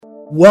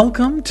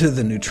Welcome to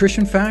the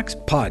Nutrition Facts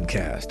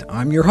Podcast.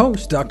 I'm your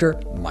host, Dr.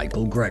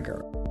 Michael Greger.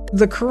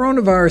 The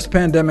coronavirus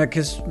pandemic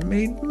has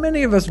made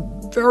many of us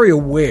very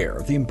aware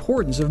of the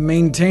importance of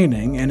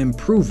maintaining and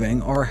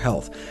improving our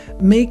health.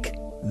 Make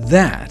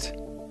that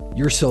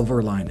your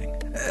silver lining,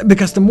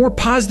 because the more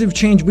positive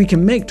change we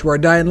can make to our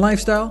diet and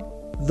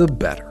lifestyle, the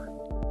better.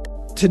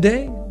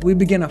 Today, we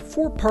begin a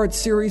 4-part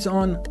series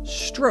on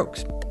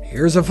strokes.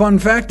 Here's a fun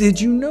fact.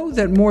 Did you know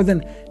that more than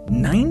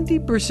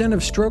 90%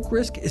 of stroke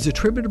risk is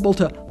attributable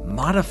to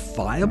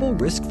modifiable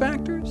risk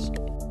factors?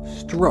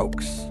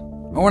 Strokes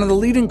are one of the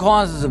leading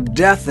causes of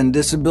death and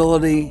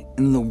disability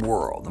in the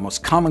world, the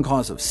most common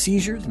cause of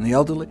seizures in the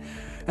elderly,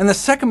 and the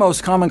second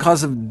most common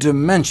cause of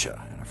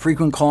dementia, and a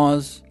frequent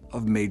cause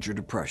of major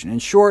depression. In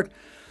short,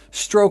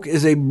 stroke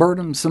is a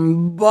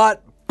burdensome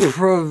but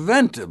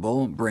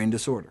preventable brain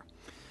disorder.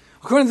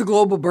 According to the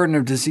Global Burden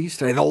of Disease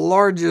Study, the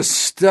largest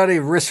study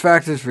of risk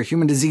factors for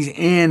human disease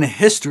in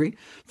history,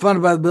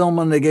 funded by the Bill and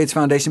Melinda Gates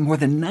Foundation, more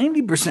than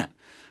 90%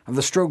 of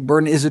the stroke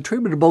burden is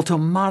attributable to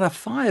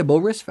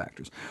modifiable risk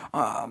factors,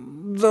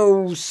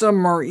 though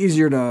some are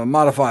easier to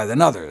modify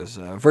than others.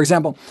 For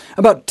example,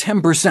 about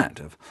 10%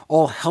 of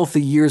all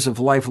healthy years of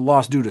life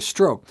lost due to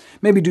stroke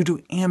may be due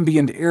to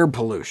ambient air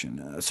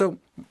pollution.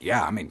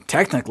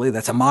 Technically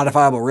that's a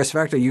modifiable risk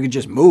factor. You could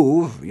just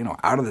move,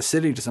 out of the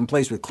city to some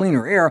place with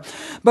cleaner air,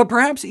 but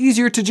perhaps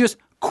easier to just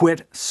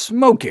quit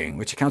smoking,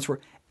 which accounts for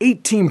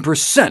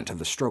 18% of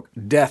the stroke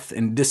death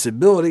and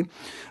disability,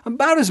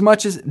 about as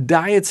much as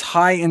diets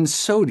high in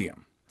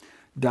sodium.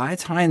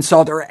 Diets high in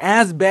salt are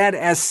as bad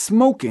as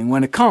smoking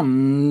when it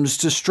comes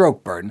to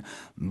stroke burden,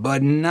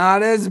 but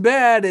not as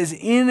bad as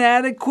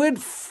inadequate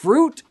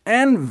fruit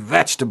and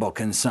vegetable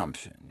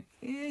consumption.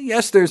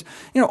 Yes, there's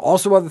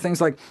also other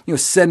things like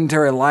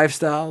sedentary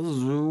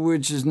lifestyles,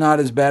 which is not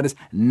as bad as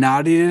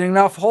not eating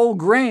enough whole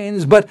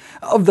grains, but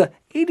of the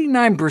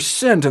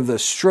 89% of the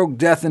stroke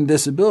death and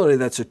disability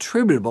that's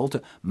attributable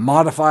to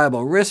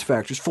modifiable risk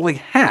factors, fully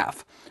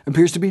half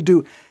appears to be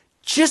due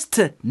just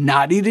to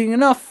not eating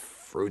enough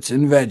fruits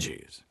and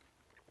veggies.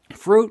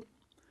 Fruit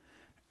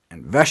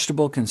and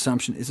vegetable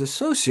consumption is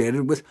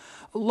associated with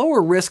a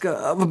lower risk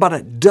of about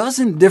a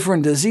dozen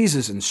different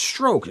diseases, and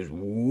stroke is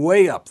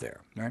way up there.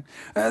 Right?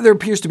 There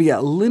appears to be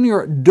a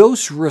linear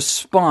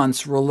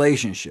dose-response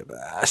relationship,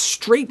 a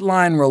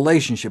straight-line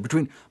relationship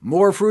between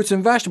more fruits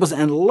and vegetables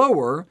and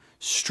lower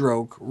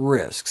stroke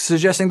risk,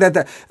 suggesting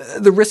that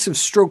the risk of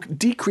stroke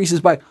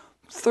decreases by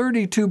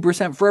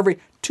 32% for every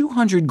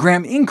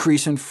 200-gram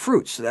increase in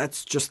fruits.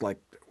 That's just like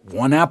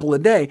 1 apple a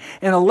day,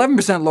 and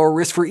 11% lower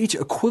risk for each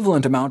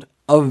equivalent amount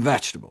of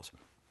vegetables.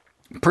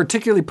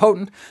 Particularly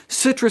potent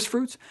citrus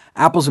fruits,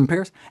 apples and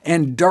pears,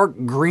 and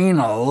dark green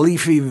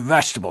leafy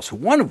vegetables,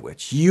 one of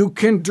which you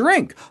can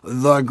drink,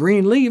 the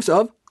green leaves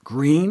of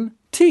green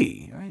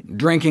tea. Right?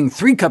 Drinking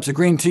 3 cups of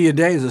green tea a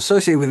day is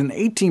associated with an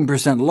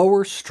 18%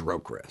 lower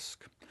stroke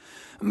risk.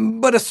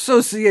 But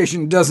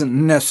association doesn't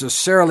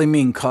necessarily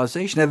mean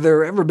causation. Have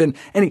there ever been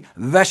any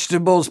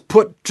vegetables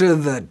put to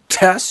the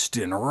test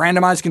in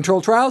randomized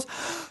controlled trials?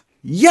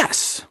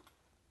 Yes!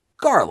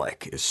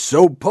 Garlic is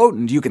so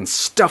potent you can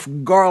stuff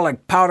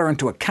garlic powder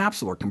into a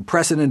capsule or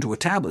compress it into a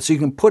tablet, so you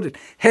can put it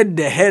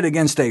head-to-head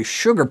against a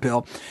sugar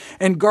pill,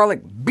 and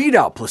garlic beat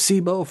out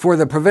placebo for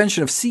the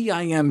prevention of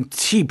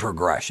CIMT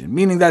progression,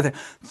 meaning that the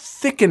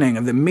thickening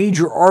of the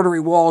major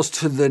artery walls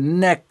to the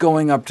neck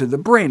going up to the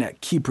brain, a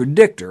key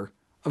predictor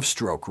of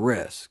stroke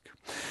risk.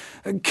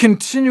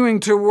 Continuing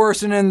to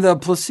worsen in the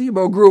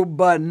placebo group,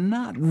 but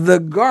not the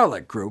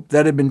garlic group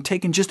that had been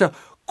taking just a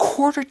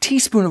quarter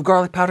teaspoon of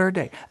garlic powder a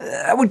day.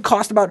 That would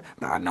cost about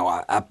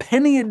a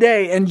penny a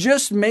day and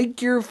just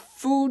make your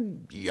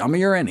food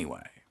yummier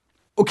anyway.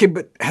 Okay,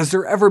 but has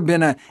there ever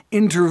been an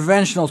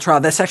interventional trial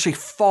that's actually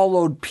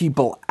followed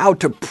people out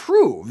to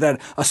prove that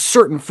a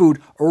certain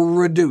food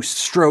reduced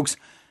strokes?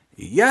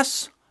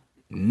 Yes,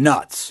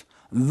 nuts.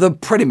 The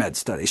PrettyMed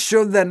study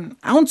showed that an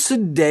ounce a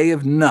day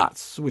of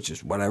nuts, which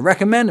is what I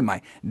recommend in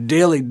my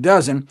daily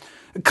dozen,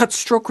 cuts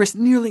stroke risk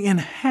nearly in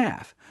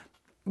half.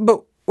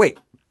 But wait,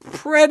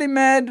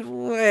 PrettyMed?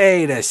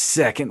 Wait a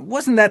second.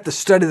 Wasn't that the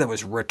study that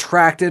was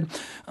retracted?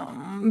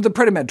 The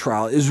PrettyMed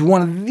trial is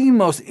one of the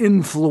most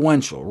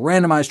influential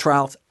randomized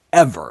trials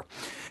ever.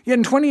 Yet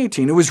in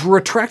 2018, it was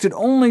retracted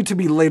only to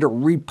be later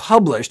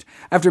republished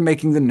after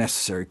making the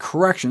necessary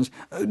corrections.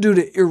 Due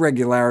to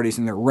irregularities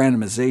in their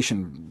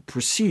randomization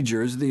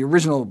procedures, the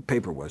original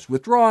paper was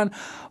withdrawn,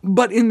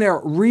 but in their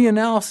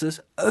reanalysis,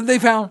 they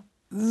found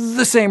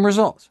the same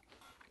results.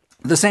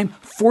 The same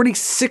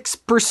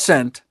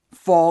 46%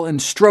 fall in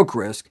stroke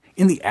risk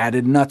in the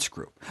added nuts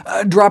group,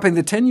 dropping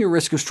the 10-year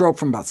risk of stroke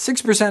from about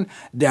 6%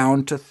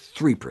 down to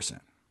 3%.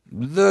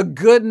 The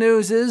good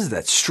news is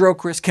that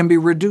stroke risk can be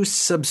reduced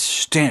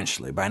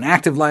substantially by an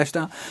active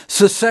lifestyle,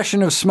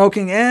 cessation of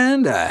smoking,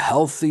 and a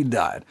healthy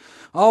diet.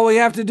 All we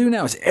have to do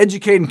now is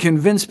educate and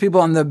convince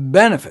people on the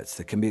benefits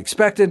that can be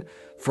expected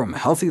from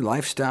healthy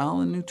lifestyle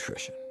and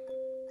nutrition.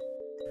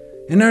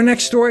 In our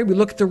next story, we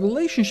look at the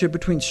relationship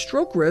between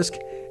stroke risk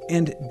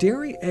and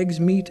dairy,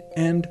 eggs, meat,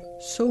 and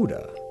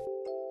soda.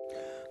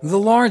 The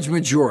large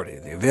majority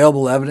of the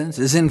available evidence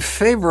is in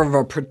favor of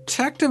a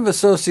protective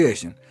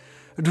association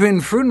between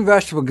fruit and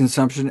vegetable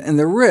consumption and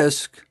the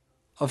risk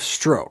of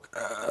stroke.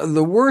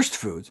 The worst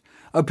foods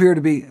appear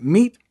to be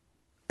meat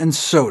and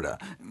soda.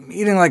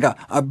 Eating like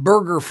a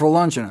burger for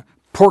lunch and a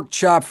pork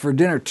chop for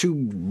dinner, 2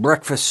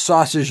 breakfast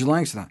sausage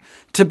links, and a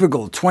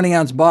typical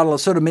 20-ounce bottle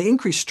of soda may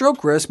increase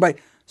stroke risk by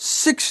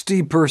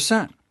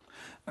 60%.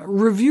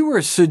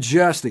 Reviewers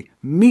suggest the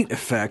meat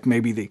effect may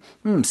be the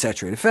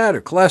saturated fat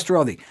or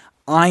cholesterol, the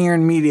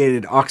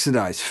iron-mediated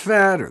oxidized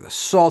fat, or the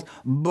salt,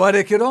 but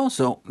it could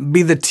also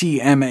be the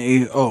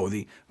TMAO,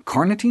 the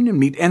carnitine in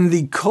meat, and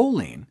the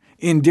choline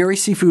in dairy,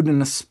 seafood,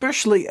 and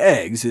especially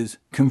eggs is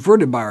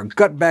converted by our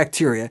gut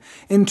bacteria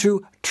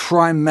into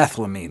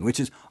trimethylamine, which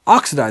is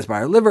oxidized by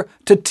our liver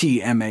to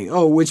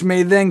TMAO, which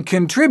may then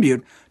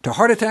contribute to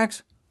heart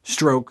attacks,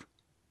 stroke,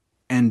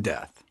 and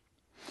death.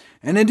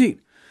 And indeed,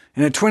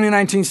 in a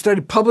 2019 study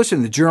published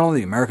in the Journal of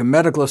the American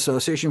Medical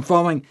Association,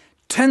 following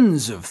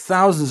tens of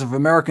thousands of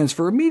Americans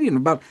for a median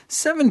of about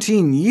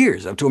 17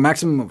 years, up to a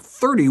maximum of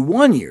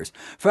 31 years,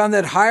 found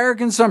that higher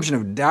consumption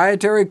of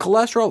dietary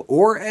cholesterol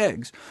or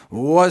eggs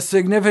was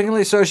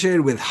significantly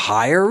associated with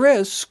higher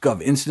risk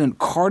of incident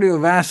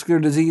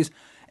cardiovascular disease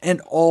and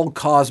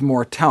all-cause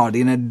mortality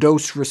in a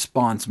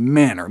dose-response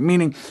manner,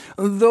 meaning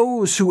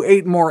those who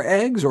ate more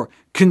eggs or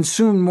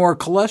consumed more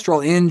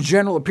cholesterol in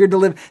general appeared to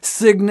live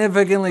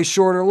significantly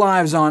shorter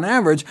lives on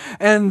average,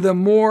 and the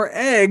more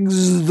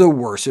eggs, the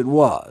worse it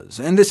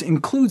was. And this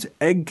includes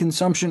egg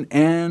consumption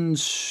and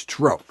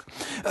stroke.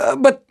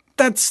 But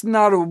that's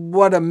not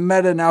what a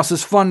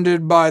meta-analysis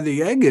funded by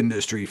the egg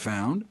industry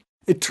found.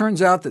 It turns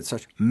out that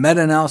such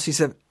meta-analyses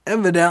have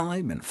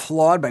evidently been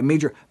flawed by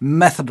major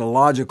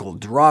methodological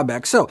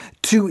drawbacks. So,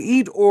 to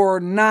eat or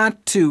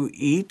not to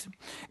eat,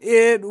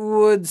 it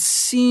would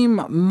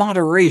seem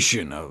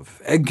moderation of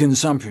egg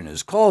consumption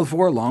is called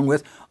for, along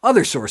with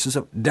other sources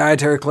of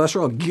dietary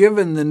cholesterol,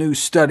 given the new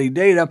study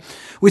data,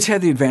 which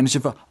had the advantage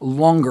of a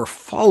longer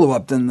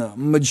follow-up than the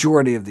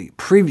majority of the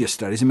previous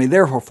studies, and may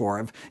therefore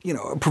have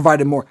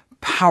provided more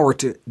power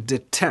to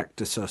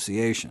detect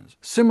associations.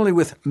 Similarly,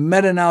 with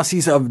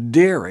meta-analyses of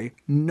dairy,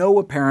 no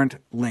apparent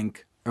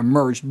link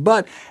emerged,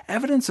 but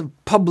evidence of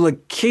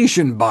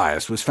publication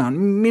bias was found,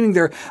 meaning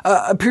there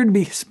appeared to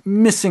be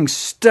missing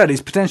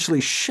studies, potentially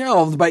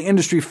shelved by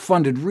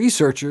industry-funded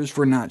researchers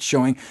for not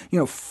showing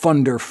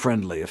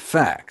funder-friendly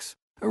effects.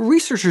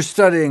 Researchers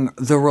studying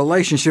the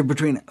relationship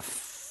between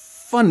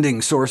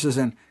funding sources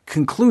and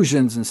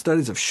conclusions in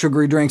studies of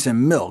sugary drinks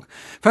and milk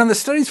found that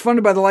studies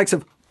funded by the likes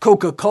of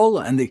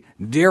Coca-Cola and the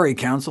Dairy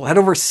Council had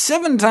over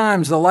 7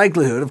 times the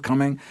likelihood of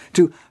coming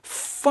to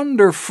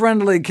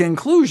funder-friendly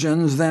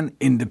conclusions than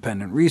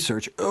independent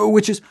research,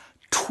 which is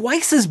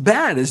twice as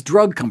bad as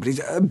drug companies.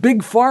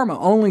 Big Pharma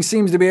only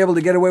seems to be able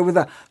to get away with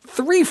a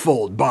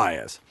 3-fold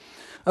bias.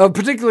 Of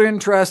particular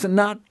interest,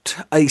 not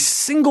a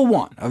single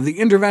one of the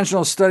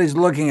interventional studies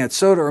looking at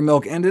soda or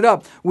milk ended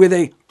up with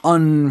an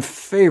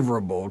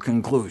unfavorable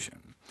conclusion.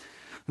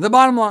 The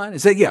bottom line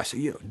is that yes,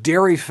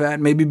 dairy fat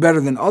may be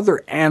better than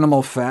other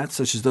animal fats,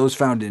 such as those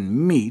found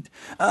in meat,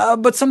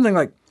 but something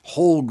like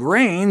whole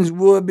grains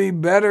would be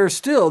better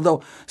still,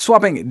 though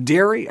swapping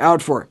dairy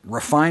out for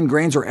refined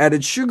grains or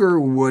added sugar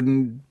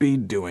wouldn't be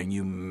doing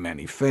you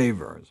many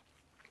favors.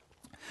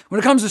 When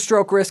it comes to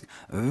stroke risk,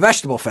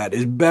 vegetable fat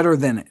is better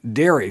than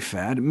dairy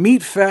fat,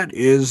 meat fat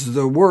is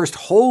the worst,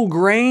 whole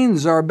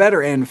grains are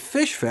better, and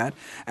fish fat,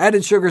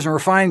 added sugars, and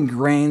refined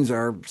grains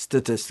are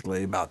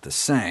statistically about the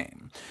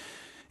same.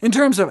 In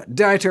terms of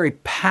dietary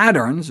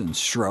patterns and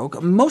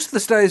stroke, most of the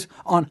studies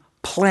on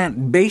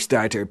plant-based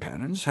dietary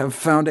patterns have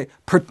found a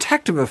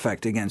protective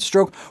effect against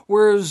stroke,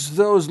 whereas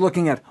those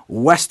looking at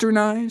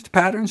westernized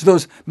patterns,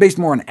 those based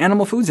more on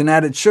animal foods and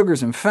added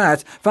sugars and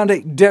fats, found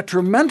a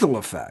detrimental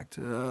effect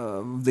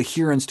of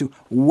adherence to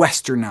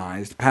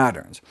westernized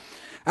patterns.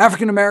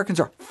 African Americans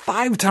are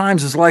 5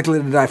 times as likely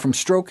to die from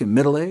stroke in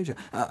middle age,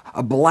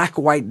 a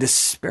black-white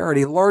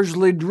disparity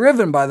largely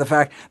driven by the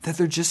fact that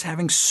they're just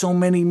having so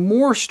many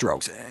more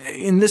strokes.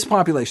 In this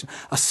population,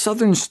 a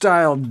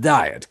Southern-style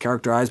diet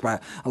characterized by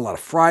a lot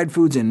of fried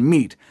foods and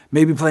meat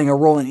may be playing a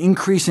role in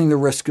increasing the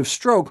risk of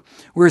stroke,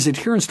 whereas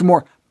adherence to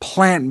more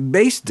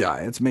plant-based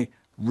diets may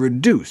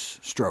reduce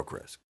stroke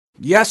risk.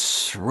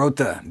 Yes, wrote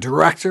the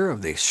director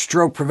of the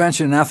Stroke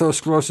Prevention and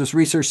Atherosclerosis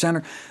Research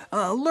Center,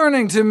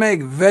 learning to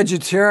make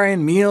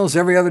vegetarian meals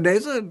every other day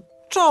is a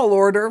tall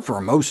order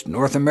for most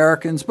North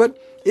Americans, but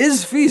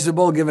is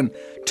feasible given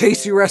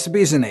tasty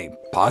recipes and a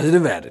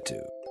positive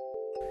attitude.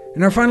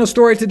 In our final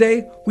story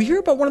today, we hear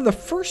about one of the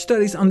first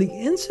studies on the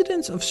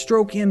incidence of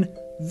stroke in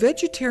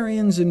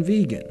vegetarians and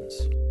vegans.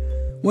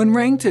 When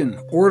ranked in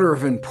order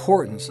of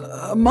importance,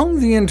 among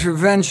the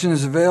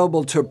interventions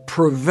available to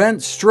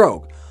prevent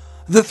stroke,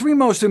 the 3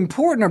 most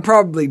important are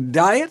probably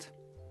diet,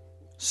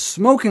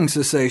 smoking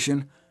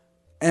cessation,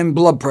 and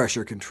blood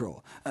pressure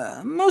control.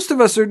 Most of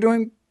us are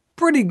doing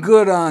pretty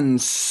good on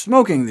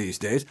smoking these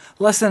days.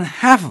 Less than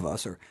half of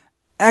us are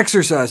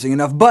exercising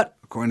enough, but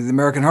according to the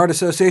American Heart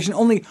Association,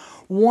 only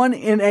 1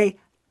 in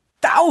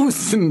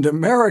 1,000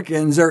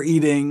 Americans are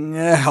eating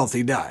a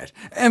healthy diet,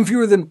 and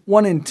fewer than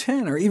 1 in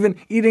 10 are even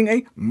eating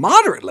a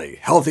moderately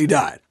healthy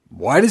diet.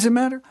 Why does it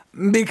matter?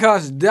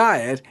 Because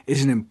diet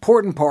is an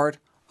important part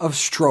of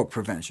stroke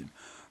prevention.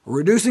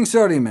 Reducing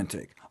sodium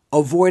intake,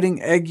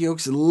 avoiding egg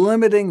yolks,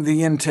 limiting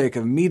the intake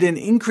of meat, and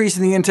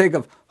increasing the intake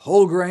of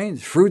whole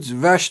grains, fruits,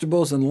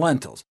 vegetables, and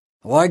lentils.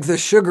 Like the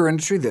sugar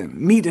industry, the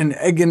meat and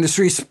egg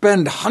industry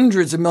spend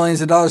hundreds of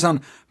millions of dollars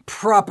on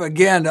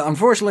propaganda,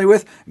 unfortunately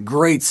with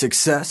great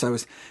success. I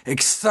was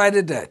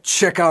excited to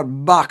check out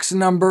box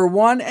number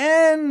 1,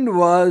 and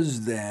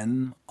was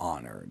then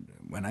honored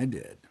when I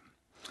did.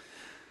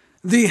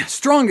 The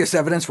strongest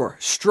evidence for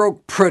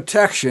stroke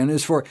protection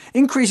is for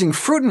increasing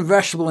fruit and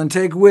vegetable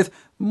intake with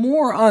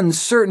more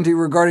uncertainty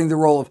regarding the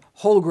role of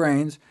whole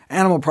grains,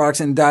 animal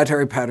products, and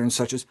dietary patterns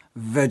such as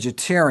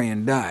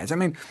vegetarian diets.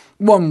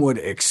 One would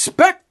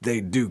expect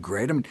they'd do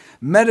great.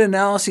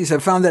 Meta-analyses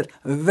have found that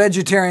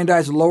vegetarian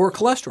diets lower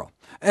cholesterol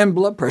and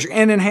blood pressure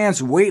and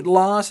enhance weight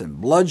loss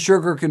and blood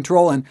sugar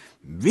control, and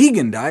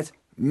vegan diets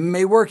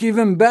may work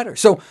even better.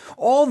 So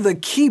all the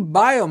key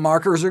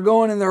biomarkers are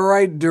going in the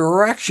right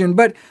direction,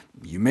 but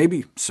you may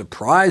be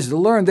surprised to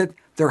learn that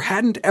there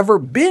hadn't ever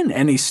been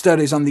any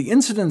studies on the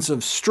incidence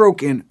of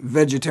stroke in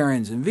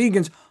vegetarians and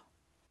vegans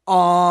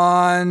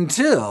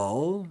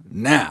until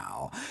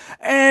now.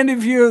 And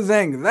if you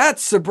think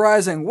that's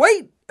surprising,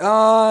 wait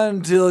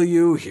until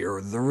you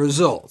hear the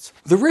results.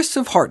 The risks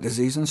of heart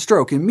disease and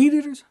stroke in meat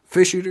eaters,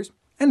 fish eaters,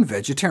 and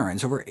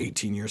vegetarians over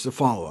 18 years of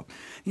follow-up.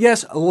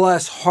 Yes,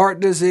 less heart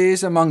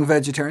disease among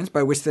vegetarians,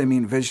 by which they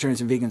mean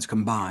vegetarians and vegans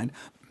combined.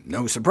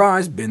 No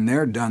surprise, been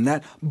there, done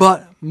that,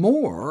 but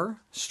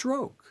more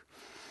stroke.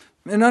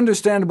 An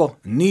understandable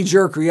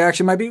knee-jerk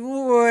reaction might be,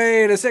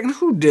 wait a second,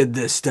 who did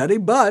this study?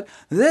 But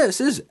this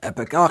is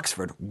Epic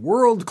Oxford,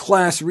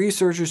 world-class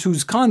researchers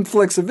whose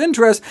conflicts of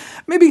interest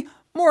may be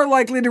more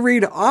likely to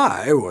read,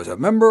 I was a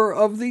member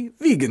of the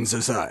Vegan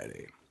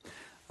Society.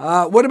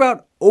 What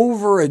about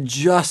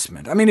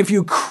over-adjustment? If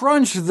you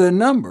crunch the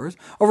numbers,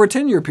 over a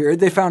 10-year period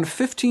they found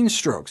 15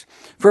 strokes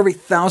for every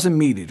 1,000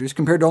 meat eaters,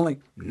 compared to only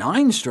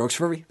 9 strokes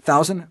for every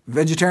 1,000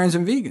 vegetarians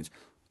and vegans.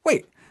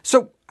 Wait,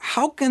 so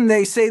how can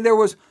they say there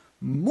was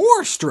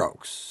more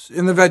strokes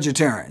in the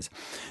vegetarians?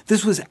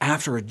 This was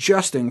after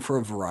adjusting for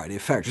a variety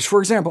of factors. For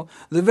example,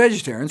 the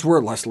vegetarians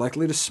were less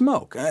likely to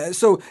smoke,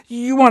 so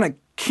you want to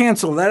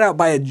cancel that out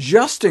by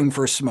adjusting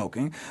for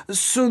smoking,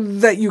 so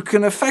that you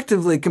can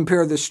effectively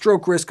compare the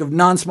stroke risk of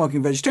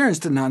non-smoking vegetarians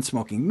to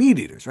non-smoking meat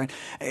eaters. Right?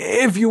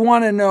 If you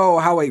want to know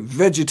how a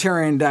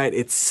vegetarian diet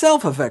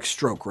itself affects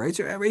stroke rates,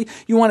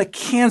 you want to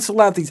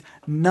cancel out these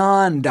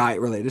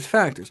non-diet-related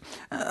factors.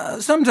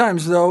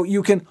 Sometimes, though,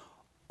 you can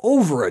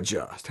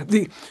over-adjust.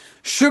 The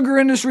sugar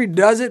industry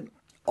does it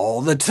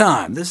all the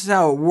time. This is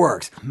how it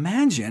works.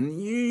 Imagine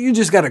you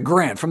just got a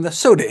grant from the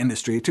soda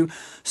industry to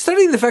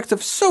study the effects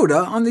of soda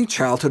on the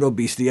childhood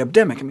obesity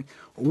epidemic.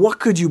 What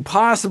could you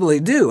possibly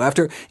do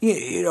after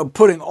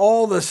putting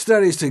all the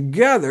studies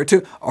together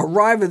to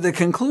arrive at the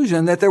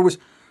conclusion that there was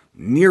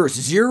near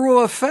zero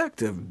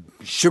effect of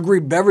sugary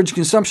beverage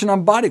consumption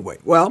on body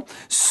weight? Well,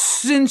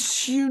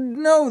 since you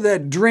know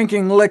that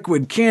drinking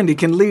liquid candy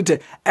can lead to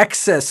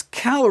excess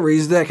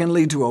calories that can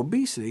lead to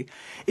obesity,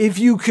 if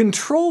you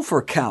control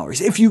for calories,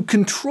 if you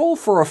control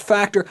for a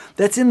factor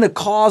that's in the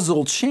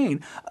causal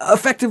chain,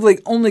 effectively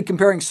only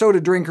comparing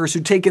soda drinkers who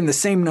take in the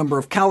same number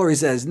of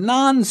calories as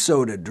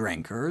non-soda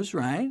drinkers,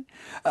 right?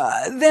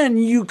 Then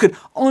you could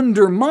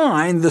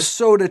undermine the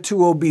soda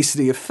to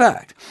obesity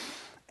effect.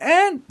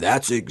 And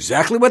that's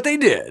exactly what they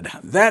did.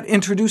 That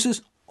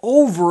introduces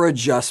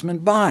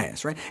over-adjustment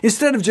bias. Right?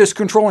 Instead of just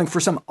controlling for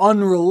some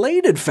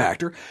unrelated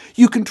factor,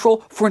 you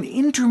control for an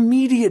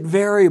intermediate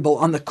variable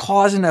on the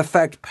cause and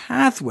effect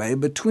pathway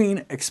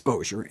between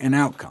exposure and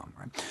outcome.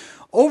 Right?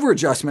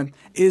 Over-adjustment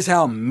is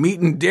how meat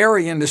and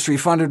dairy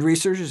industry-funded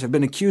researchers have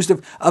been accused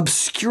of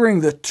obscuring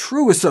the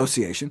true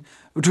association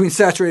between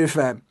saturated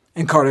fat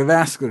and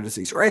cardiovascular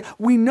disease. Right?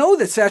 We know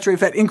that saturated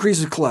fat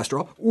increases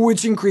cholesterol,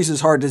 which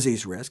increases heart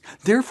disease risk.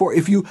 Therefore,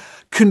 if you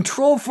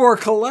control for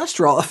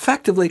cholesterol,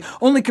 effectively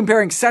only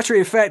comparing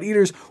saturated fat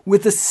eaters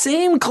with the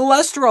same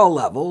cholesterol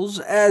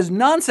levels as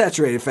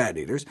non-saturated fat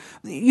eaters,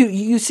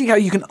 you see how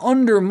you can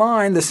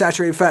undermine the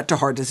saturated fat to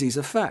heart disease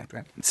effect.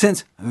 Right?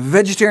 Since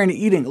vegetarian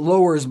eating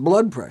lowers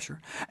blood pressure,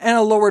 and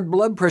a lowered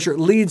blood pressure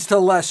leads to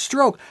less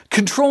stroke,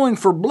 controlling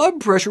for blood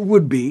pressure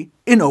would be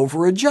an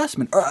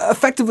over-adjustment,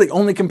 effectively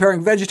only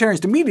comparing vegetarians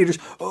to meat eaters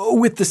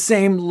with the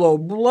same low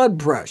blood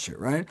pressure.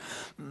 Right?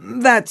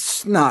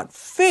 That's not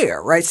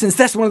fair, right? Since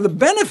that's one of the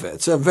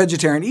benefits of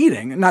vegetarian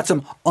eating, not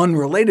some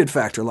unrelated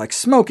factor like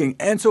smoking,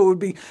 and so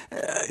it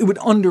would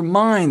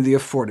undermine the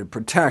afforded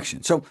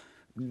protection. So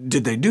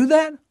did they do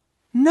that?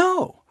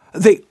 No.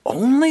 They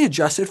only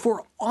adjusted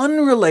for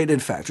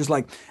unrelated factors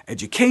like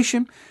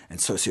education and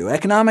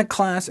socioeconomic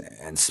class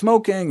and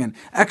smoking and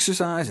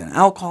exercise and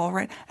alcohol,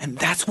 right? And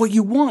that's what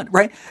you want,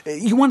 right?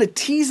 You want to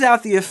tease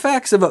out the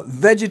effects of a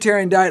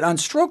vegetarian diet on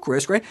stroke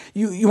risk, right?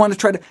 You want to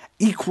try to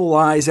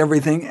equalize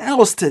everything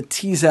else to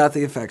tease out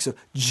the effects of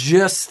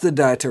just the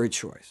dietary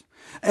choice.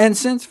 And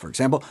since, for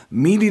example,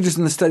 meat eaters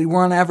in the study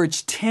were on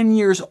average 10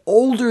 years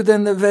older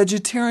than the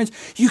vegetarians,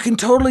 you can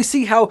totally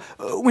see how,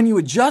 when you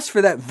adjust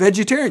for that,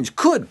 vegetarians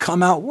could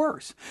come out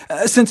worse.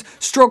 Since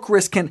stroke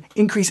risk can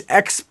increase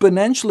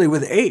exponentially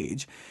with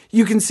age,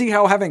 you can see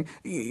how having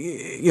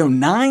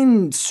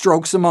 9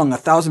 strokes among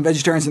 1,000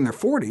 vegetarians in their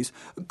 40s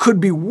could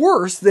be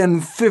worse than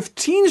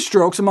 15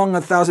 strokes among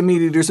 1,000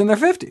 meat eaters in their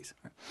 50s.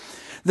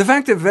 The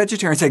fact that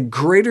vegetarians had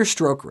greater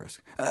stroke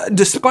risk,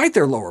 despite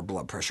their lower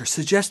blood pressure,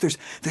 suggests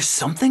there's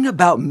something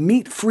about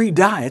meat-free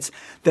diets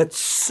that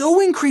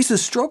so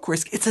increases stroke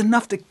risk it's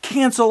enough to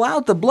cancel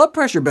out the blood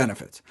pressure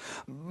benefits.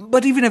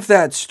 But even if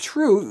that's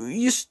true,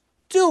 you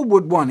still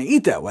would want to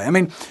eat that way. I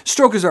mean,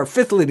 stroke is our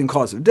 5th leading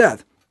cause of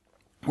death,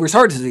 whereas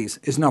heart disease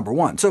is number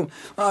 1. So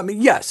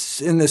yes,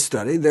 in this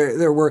study,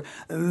 there were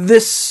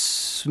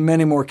this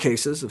many more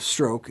cases of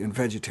stroke in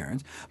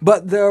vegetarians,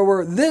 but there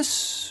were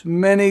this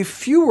many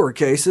fewer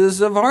cases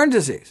of heart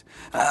disease.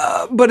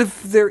 But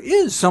if there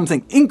is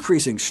something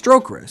increasing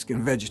stroke risk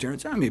in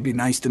vegetarians, it'd be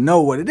nice to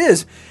know what it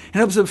is. It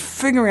helps us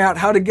figuring out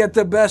how to get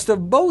the best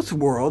of both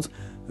worlds.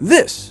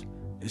 This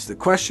is the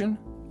question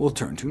we'll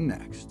turn to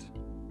next.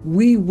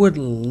 We would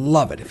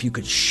love it if you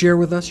could share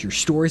with us your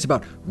stories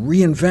about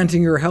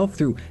reinventing your health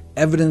through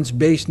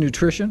evidence-based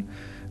nutrition.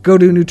 Go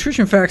to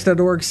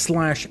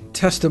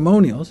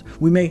nutritionfacts.org/testimonials.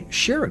 We may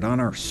share it on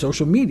our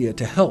social media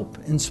to help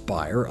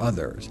inspire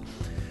others.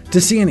 To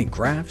see any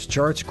graphs,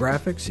 charts,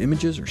 graphics,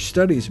 images, or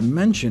studies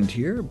mentioned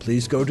here,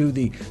 please go to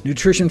the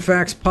Nutrition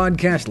Facts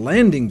podcast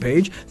landing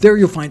page. There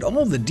you'll find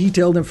all the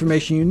detailed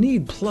information you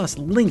need, plus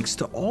links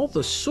to all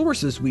the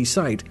sources we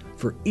cite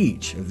for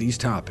each of these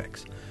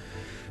topics.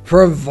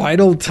 For a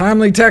vital,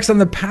 timely text on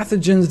the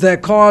pathogens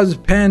that cause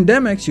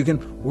pandemics, you can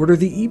order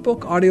the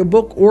ebook,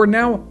 audiobook, or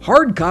now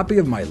hard copy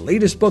of my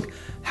latest book,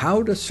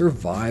 How to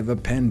Survive a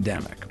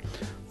Pandemic.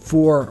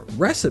 For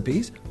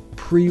recipes,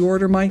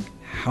 pre-order my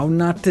How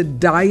Not to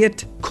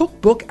Diet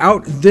cookbook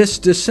out this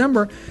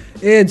December.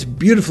 It's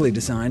beautifully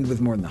designed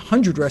with more than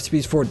 100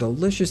 recipes for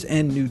delicious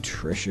and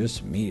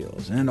nutritious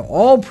meals. And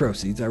all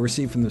proceeds I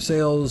receive from the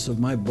sales of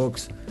my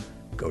books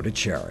go to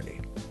charity.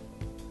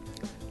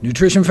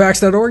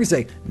 NutritionFacts.org is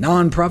a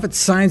non-profit,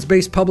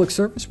 science-based public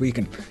service where you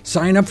can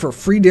sign up for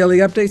free daily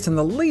updates on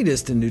the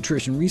latest in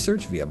nutrition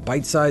research via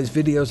bite-sized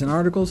videos and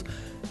articles.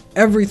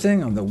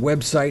 Everything on the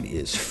website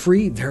is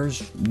free.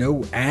 There's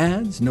no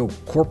ads, no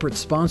corporate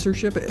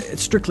sponsorship.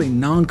 It's strictly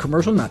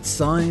non-commercial, not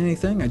selling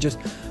anything. I just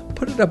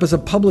put it up as a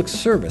public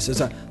service, as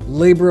a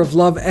labor of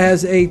love,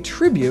 as a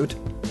tribute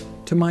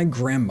to my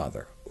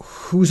grandmother,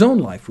 whose own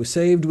life was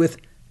saved with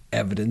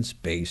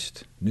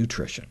evidence-based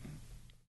nutrition.